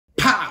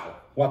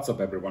What's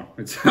up everyone?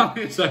 It's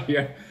Lisa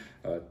here.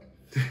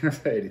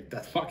 Edit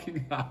that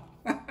fucking out.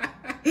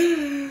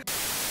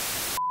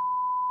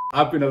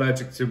 I've been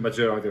allergic to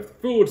majority of the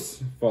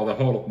foods for the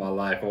whole of my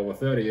life, over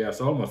 30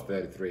 years, almost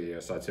 33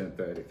 years. I turned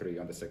 33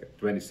 on the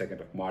 22nd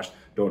of March.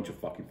 Don't you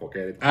fucking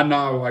forget it. And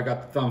now I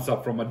got the thumbs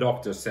up from my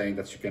doctor saying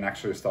that you can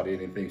actually start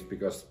eating things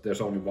because there's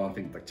only one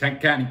thing that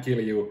can kill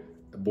you.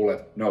 A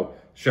bullet. No,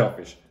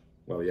 shellfish.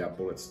 Well, yeah,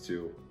 bullets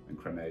too, and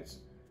grenades.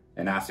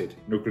 And acid,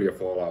 nuclear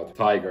fallout,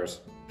 tigers.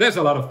 There's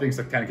a lot of things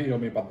that can kill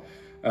me, but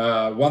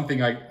one thing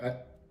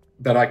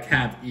that I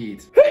can't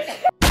eat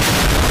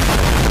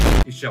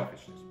is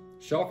shellfish.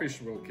 Shellfish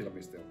will kill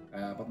me still,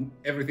 but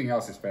everything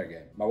else is fair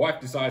game. My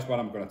wife decides what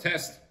I'm gonna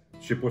test.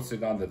 She puts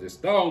it under this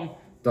dome,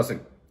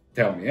 doesn't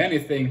tell me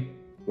anything,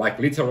 like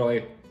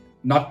literally,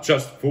 not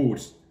just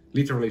foods.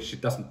 Literally, she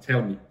doesn't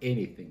tell me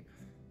anything.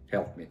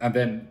 Help me. And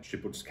then she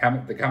puts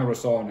the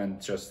cameras on and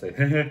just say,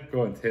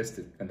 go and test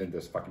it. And then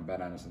there's fucking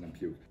bananas and then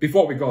puke.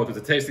 Before we go to the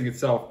tasting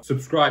itself,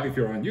 subscribe if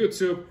you're on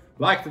YouTube,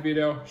 like the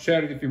video,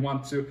 share it if you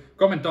want to,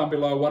 comment down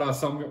below what are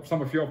some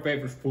of your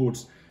favorite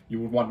foods you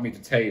would want me to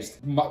taste.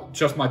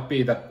 Just might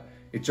be that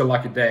it's your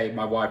lucky day,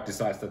 my wife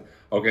decides that,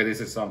 okay,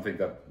 this is something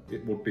that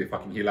it would be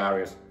fucking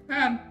hilarious,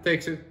 and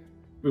takes it.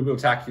 We will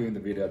tag you in the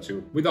video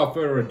too. Without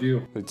further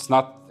ado, it's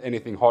not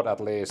anything hot at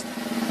least.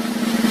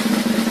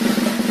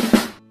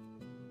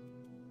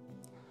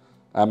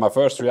 And my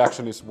first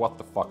reaction is, what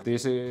the fuck?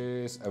 This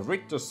is a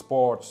Ritter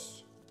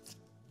Sports.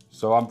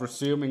 So I'm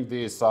presuming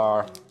these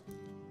are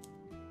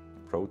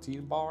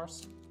protein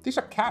bars? These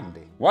are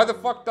candy. Why the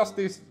fuck does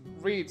this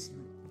read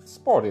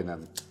sport in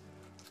them?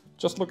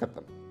 Just look at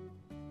them.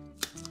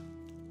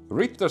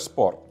 Ritter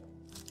Sport.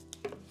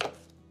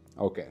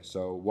 Okay,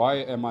 so why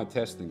am I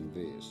testing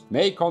these?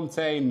 May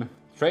contain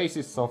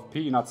traces of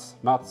peanuts,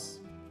 nuts,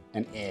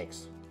 and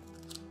eggs.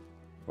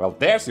 Well,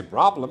 there's the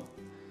problem.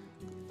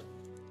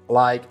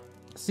 Like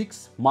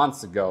 6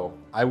 months ago,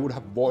 I would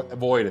have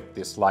avoided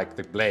this like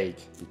the plague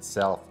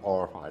itself,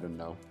 or I don't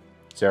know,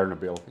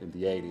 Chernobyl in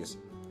the 80s.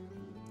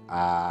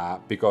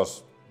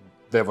 Because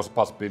there was a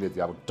possibility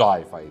I would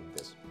die if I eat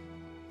this.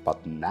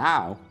 But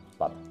now,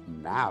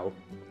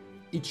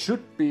 it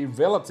should be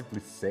relatively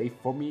safe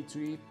for me to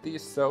eat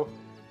this. So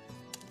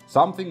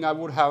something I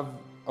would have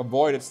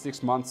avoided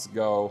 6 months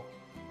ago,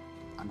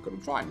 I'm gonna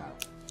try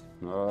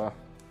now.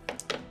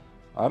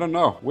 I don't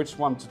know which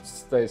one to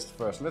taste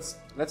first.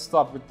 Let's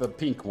start with the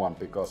pink one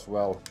because,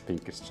 well,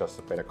 pink is just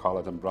a better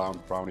color than brown.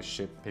 Brownish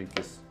shit. Pink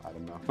is, I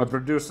don't know. My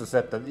producer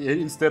said that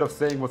instead of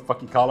saying what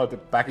fucking color the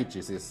package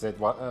is, he said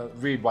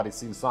read what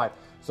is inside.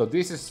 So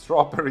this is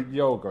strawberry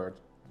yogurt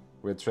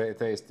we're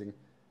tasting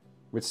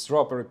with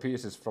strawberry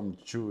pieces from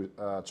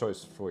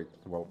choice fruit.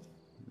 Well,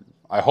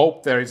 I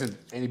hope there isn't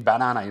any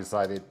banana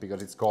inside it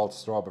because it's called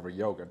strawberry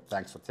yogurt.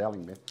 Thanks for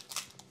telling me.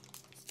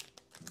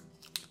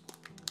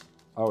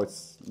 Oh,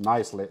 it's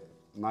nicely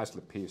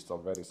pieced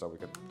already, so we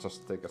can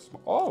just take a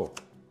small.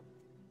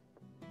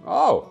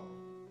 Oh!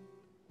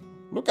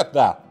 Look at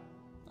that!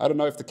 I don't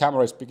know if the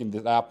camera is picking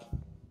this up,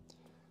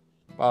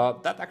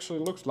 but that actually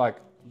looks like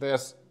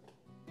there's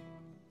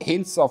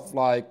hints of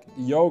like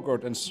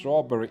yogurt and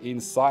strawberry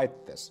inside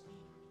this.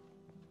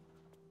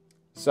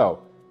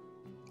 So,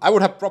 I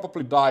would have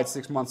probably died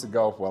 6 months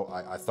ago. Well,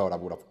 I thought I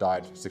would have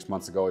died 6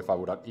 months ago if I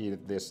would have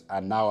eaten this,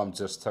 and now I'm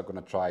just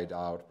gonna try it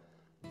out.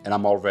 And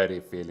I'm already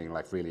feeling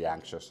like really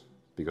anxious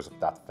because of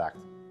that fact.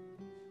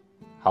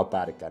 How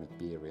bad it can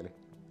be, really?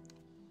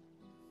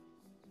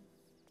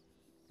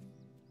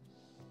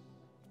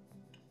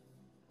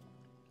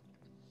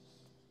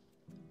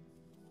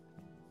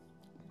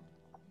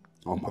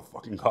 Oh my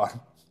fucking god.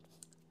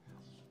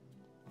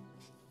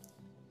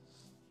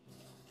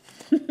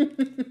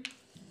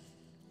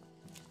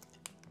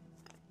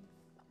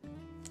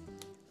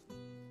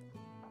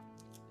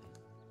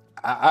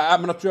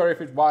 I'm not sure if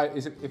it's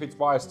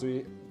wise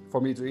for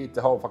me to eat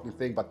the whole fucking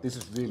thing, but this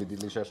is really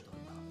delicious.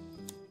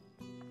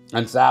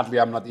 And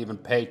sadly, I'm not even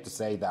paid to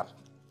say that.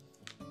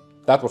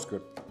 That was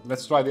good.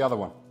 Let's try the other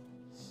one.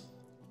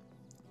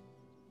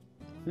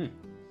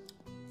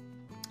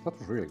 That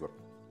was really good.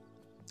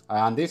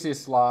 And this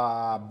is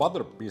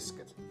butter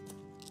biscuit.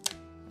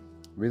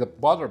 With a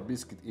butter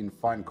biscuit in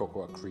fine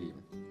cocoa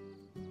cream.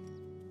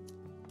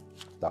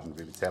 Doesn't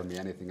really tell me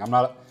anything. I'm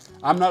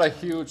not a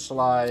huge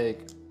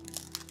like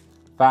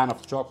fan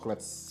of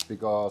chocolates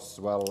because,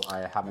 well,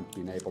 I haven't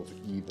been able to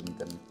eat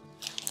them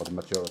for the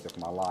majority of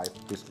my life.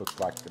 This looks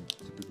like a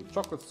typical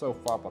chocolate so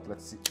far, but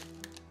let's see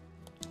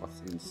what's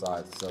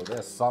inside. So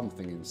there's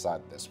something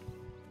inside this.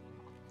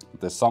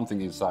 There's something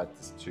inside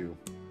this too.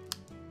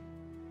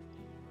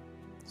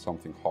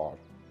 Something hard,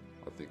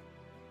 I think.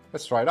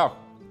 Let's try it out.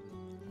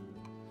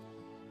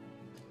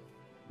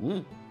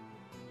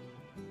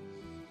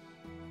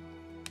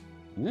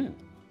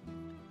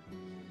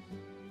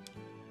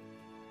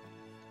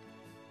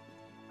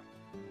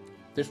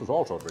 This was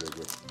also really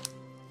good.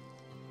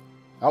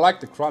 I like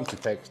the crunchy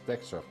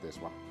texture of this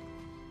one.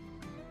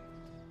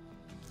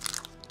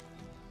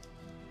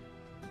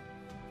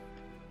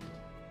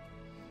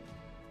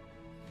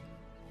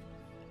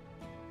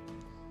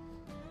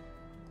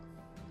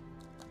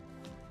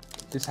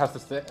 This has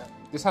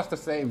the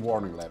same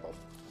warning label.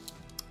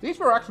 These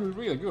were actually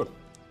really good.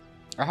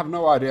 I have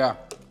no idea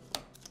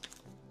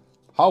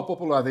how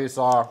popular these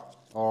are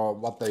or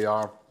what they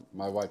are.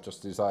 My wife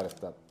just decided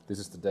that this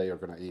is the day you're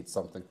gonna eat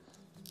something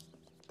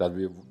that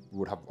we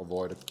would have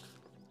avoided.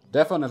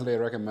 Definitely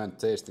recommend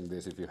tasting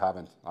this if you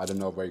haven't. I don't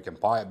know where you can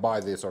buy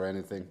this or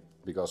anything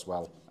because,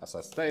 well, as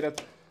I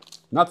stated,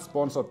 not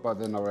sponsored by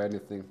them or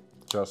anything.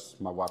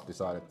 Just my wife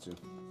decided to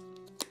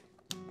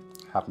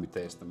have me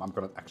taste them. I'm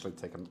gonna actually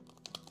take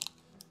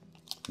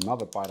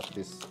another bite of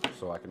this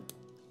so I can.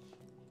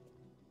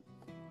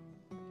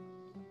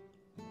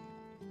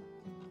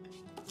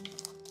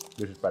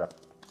 This is better.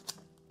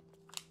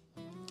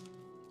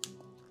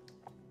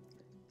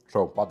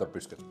 So, butter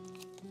biscuit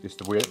is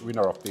the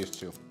winner of these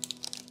two.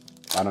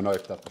 I don't know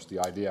if that was the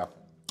idea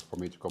for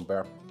me to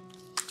compare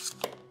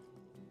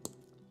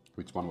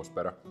which one was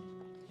better.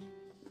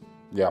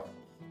 Yeah,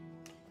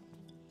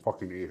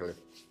 fucking easily.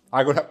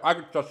 I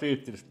could just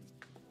eat this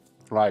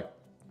like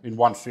in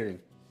one sitting.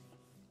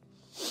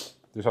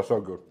 These are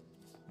so good.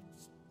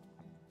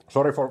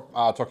 Sorry for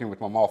talking with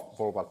my mouth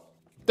full, but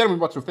tell me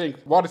what you think.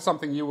 What is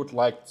something you would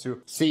like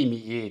to see me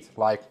eat,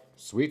 like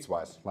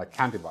sweets-wise, like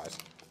candy-wise?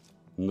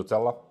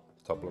 Nutella,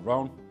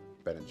 Toblerone,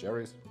 Ben &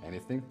 Jerry's,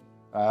 anything.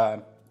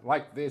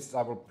 Like this,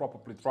 I will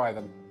probably try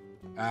them.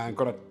 I'm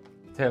gonna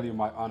tell you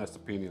my honest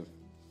opinion.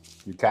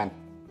 You can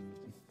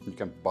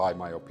buy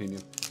my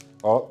opinion.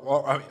 Of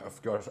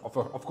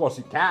course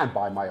you can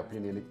buy my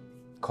opinion. It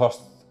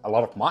costs a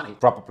lot of money.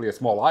 Probably a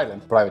small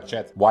island, private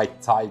jet,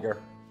 white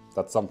tiger.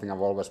 That's something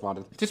I've always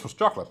wanted. This was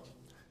chocolate.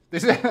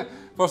 This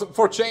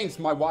for change,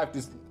 my wife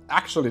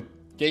actually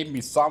gave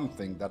me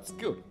something that's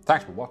good.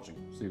 Thanks for watching.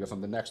 See you guys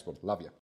on the next one. Love ya.